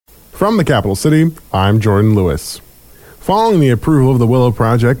From the capital city, I'm Jordan Lewis. Following the approval of the Willow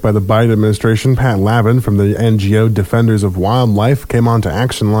Project by the Biden administration, Pat Lavin from the NGO Defenders of Wildlife came onto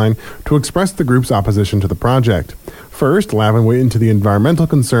Action Line to express the group's opposition to the project. First, Lavin went into the environmental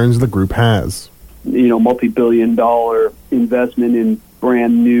concerns the group has. Multi-billion-dollar investment in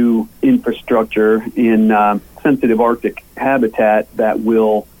brand new infrastructure in sensitive Arctic habitat that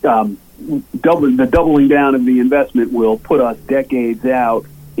will doubling down of the investment will put us decades out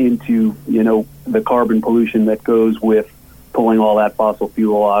into the carbon pollution that goes with pulling all that fossil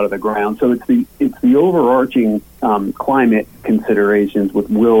fuel out of the ground. So it's the overarching climate considerations with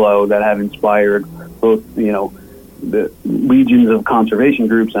Willow that have inspired both the legions of conservation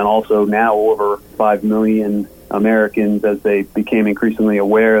groups and also now over 5 million Americans, as they became increasingly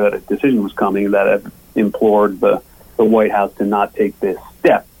aware that a decision was coming, that have implored the White House to not take this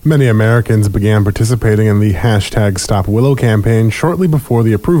step. Many Americans began participating in the hashtag Stop Willow campaign shortly before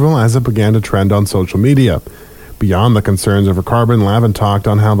the approval as it began to trend on social media. Beyond the concerns over carbon, Lavin talked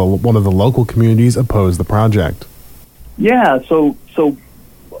on how one of the local communities opposed the project. Yeah, so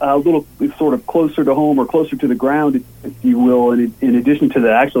a little sort of closer to home or closer to the ground, if you will. And in addition to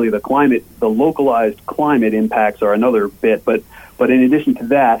the localized climate impacts are another bit. But in addition to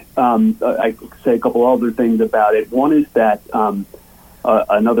that, I could say a couple other things about it. One is that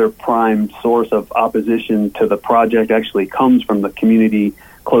another prime source of opposition to the project actually comes from the community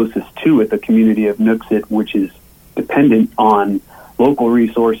closest to it, the community of Nuiqsut, which is dependent on local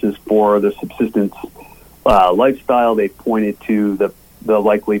resources for the subsistence lifestyle. They pointed to the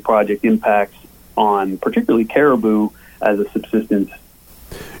likely project impacts on particularly caribou as a subsistence.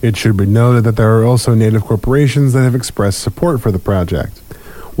 It should be noted that there are also native corporations that have expressed support for the project.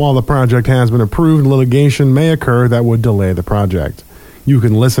 While the project has been approved, litigation may occur that would delay the project. You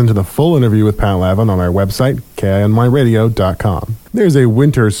can listen to the full interview with Pat Lavin on our website, KINYradio.com. There's a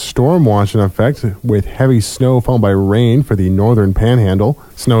winter storm watch in effect with heavy snow followed by rain for the northern panhandle.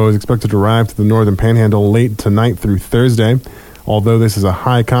 Snow is expected to arrive to the northern panhandle late tonight through Thursday. Although this is a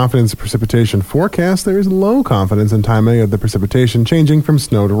high confidence precipitation forecast, there is low confidence in timing of the precipitation changing from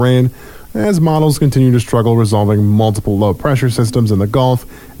snow to rain as models continue to struggle resolving multiple low pressure systems in the Gulf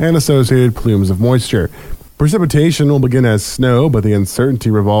and associated plumes of moisture. Precipitation will begin as snow, but the uncertainty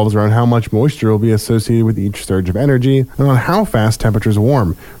revolves around how much moisture will be associated with each surge of energy and on how fast temperatures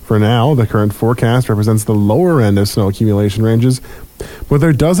warm. For now, the current forecast represents the lower end of snow accumulation ranges, but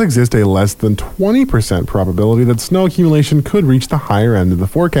there does exist a less than 20% probability that snow accumulation could reach the higher end of the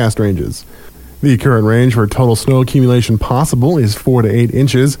forecast ranges. The current range for total snow accumulation possible is 4 to 8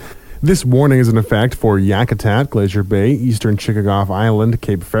 inches. This warning is in effect for Yakutat, Glacier Bay, eastern Chickasaw Island,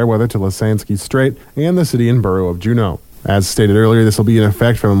 Cape Fairweather to Lasansky Strait, and the city and borough of Juneau. As stated earlier, this will be in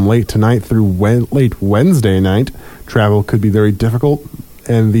effect from late tonight through late Wednesday night. Travel could be very difficult,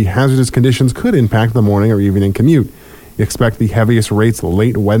 and the hazardous conditions could impact the morning or evening commute. Expect the heaviest rates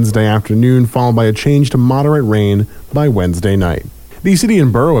late Wednesday afternoon, followed by a change to moderate rain by Wednesday night. The city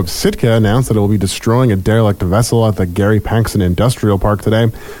and borough of Sitka announced that it will be destroying a derelict vessel at the Gary Paxton Industrial Park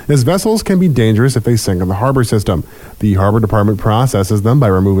today, as vessels can be dangerous if they sink in the harbor system. The harbor department processes them by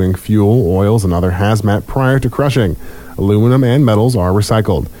removing fuel, oils, and other hazmat prior to crushing. Aluminum and metals are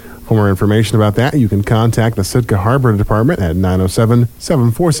recycled. For more information about that, you can contact the Sitka Harbor Department at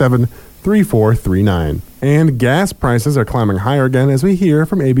 907-747-3439. And gas prices are climbing higher again, as we hear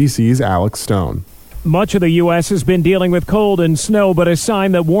from ABC's Alex Stone. Much of the U.S. has been dealing with cold and snow, but a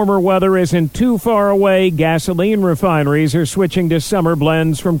sign that warmer weather isn't too far away. Gasoline refineries are switching to summer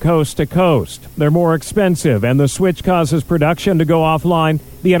blends from coast to coast. They're more expensive, and the switch causes production to go offline.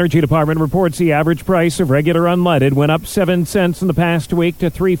 The Energy Department reports the average price of regular unleaded went up 7 cents in the past week to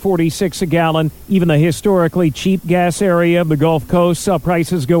 $3.46 a gallon. Even the historically cheap gas area of the Gulf Coast saw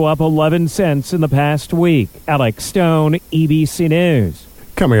prices go up 11 cents in the past week. Alex Stone, EBC News.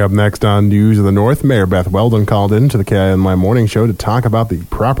 Coming up next on News of the North, Mayor Beth Weldon called in to the KINY Morning Show to talk about the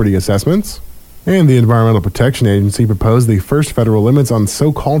property assessments. And the Environmental Protection Agency proposed the first federal limits on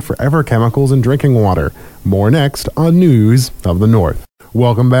so-called forever chemicals in drinking water. More next on News of the North.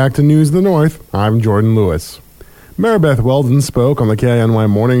 Welcome back to News of the North. I'm Jordan Lewis. Mayor Beth Weldon spoke on the KINY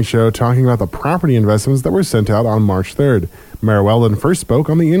Morning Show talking about the property investments that were sent out on March 3rd. Mayor Weldon first spoke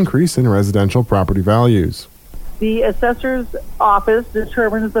on the increase in residential property values. The assessor's office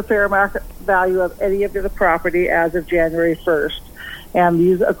determines the fair market value of any of the property as of January 1st. And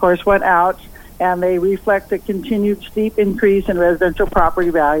these, of course, went out, and they reflect a continued steep increase in residential property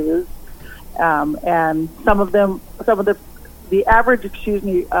values. And the average,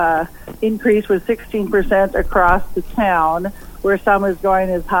 increase was 16% across the town, where some is going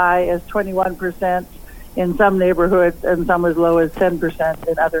as high as 21% in some neighborhoods and some as low as 10%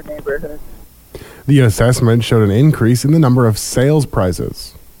 in other neighborhoods. The assessment showed an increase in the number of sales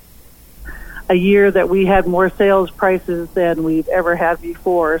prices. A year that we had more sales prices than we've ever had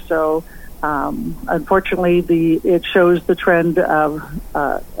before. So, unfortunately, it shows the trend of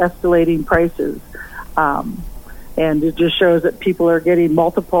escalating prices. And it just shows that people are getting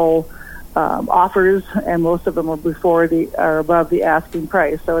multiple offers, and most of them are above the asking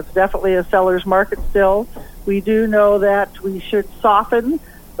price. So it's definitely a seller's market still. We do know that we should soften,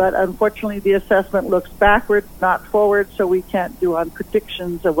 but unfortunately the assessment looks backwards, not forward, so we can't do on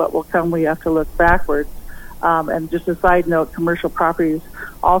predictions of what will come. We have to look backwards. And just a side note, commercial properties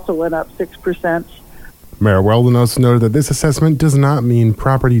also went up 6%. Mayor Weldon also noted that this assessment does not mean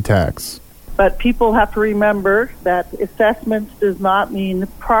property tax. But people have to remember that assessments does not mean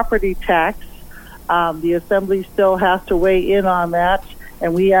property tax. The Assembly still has to weigh in on that,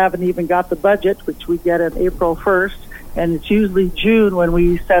 and we haven't even got the budget, which we get on April 1st, and it's usually June when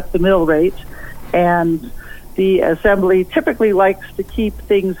we set the mill rate. And the Assembly typically likes to keep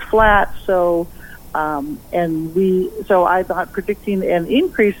things flat, so I'm not predicting an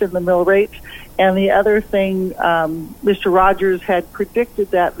increase in the mill rate. And the other thing, Mr. Rogers had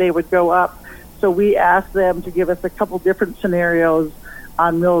predicted that they would go up. So we asked them to give us a couple different scenarios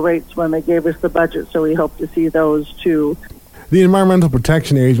on mill rates when they gave us the budget. So we hope to see those too. The Environmental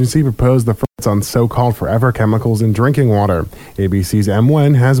Protection Agency proposed the first on so-called forever chemicals in drinking water. ABC's M.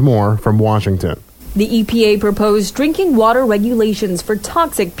 Wen has more from Washington. The EPA proposed drinking water regulations for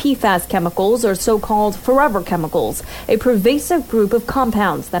toxic PFAS chemicals, or so-called forever chemicals, a pervasive group of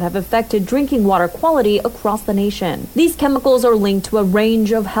compounds that have affected drinking water quality across the nation. These chemicals are linked to a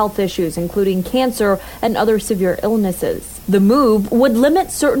range of health issues, including cancer and other severe illnesses. The move would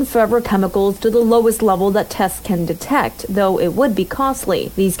limit certain forever chemicals to the lowest level that tests can detect, though it would be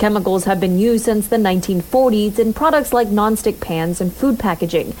costly. These chemicals have been used since the 1940s in products like nonstick pans and food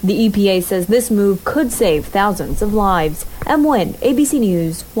packaging. The EPA says this move could save thousands of lives. M. Wynn, ABC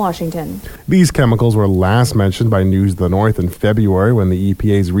News, Washington. These chemicals were last mentioned by News of the North in February when the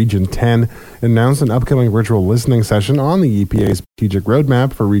EPA's Region 10 announced an upcoming virtual listening session on the EPA's strategic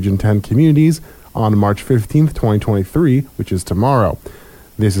roadmap for Region 10 communities on March 15th, 2023, which is tomorrow.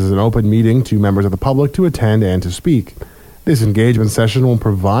 This is an open meeting to members of the public to attend and to speak. This engagement session will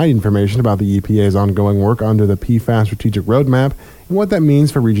provide information about the EPA's ongoing work under the PFAS Strategic Roadmap and what that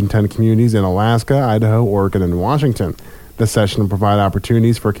means for Region 10 communities in Alaska, Idaho, Oregon, and Washington. The session will provide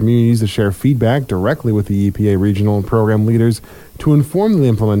opportunities for communities to share feedback directly with the EPA regional and program leaders to inform the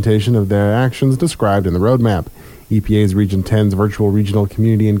implementation of their actions described in the roadmap. EPA's Region 10's virtual regional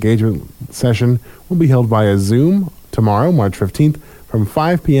community engagement session will be held via Zoom tomorrow, March 15th, from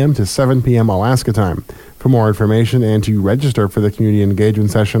 5 p.m. to 7 p.m. Alaska time. For more information and to register for the community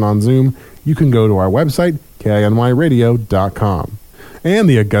engagement session on Zoom, you can go to our website, KINYradio.com. And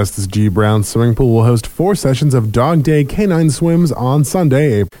the Augustus G. Brown Swimming Pool will host 4 sessions of Dog Day canine swims on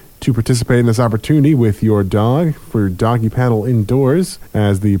Sunday. To participate in this opportunity with your dog for doggy paddle indoors,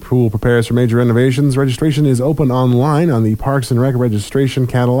 as the pool prepares for major renovations, registration is open online on the Parks and Rec registration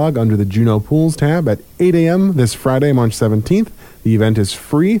catalog under the Juneau Pools tab at 8 a.m. this Friday, March 17th. The event is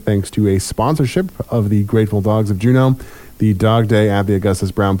free thanks to a sponsorship of the Grateful Dogs of Juneau. The Dog Day at the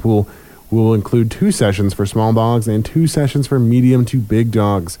Augustus Brown Pool will include 2 sessions for small dogs and 2 sessions for medium to big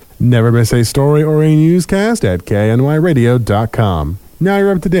dogs. Never miss a story or a newscast at KINYradio.com. Now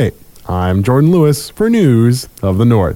you're up to date. I'm Jordan Lewis for News of the North.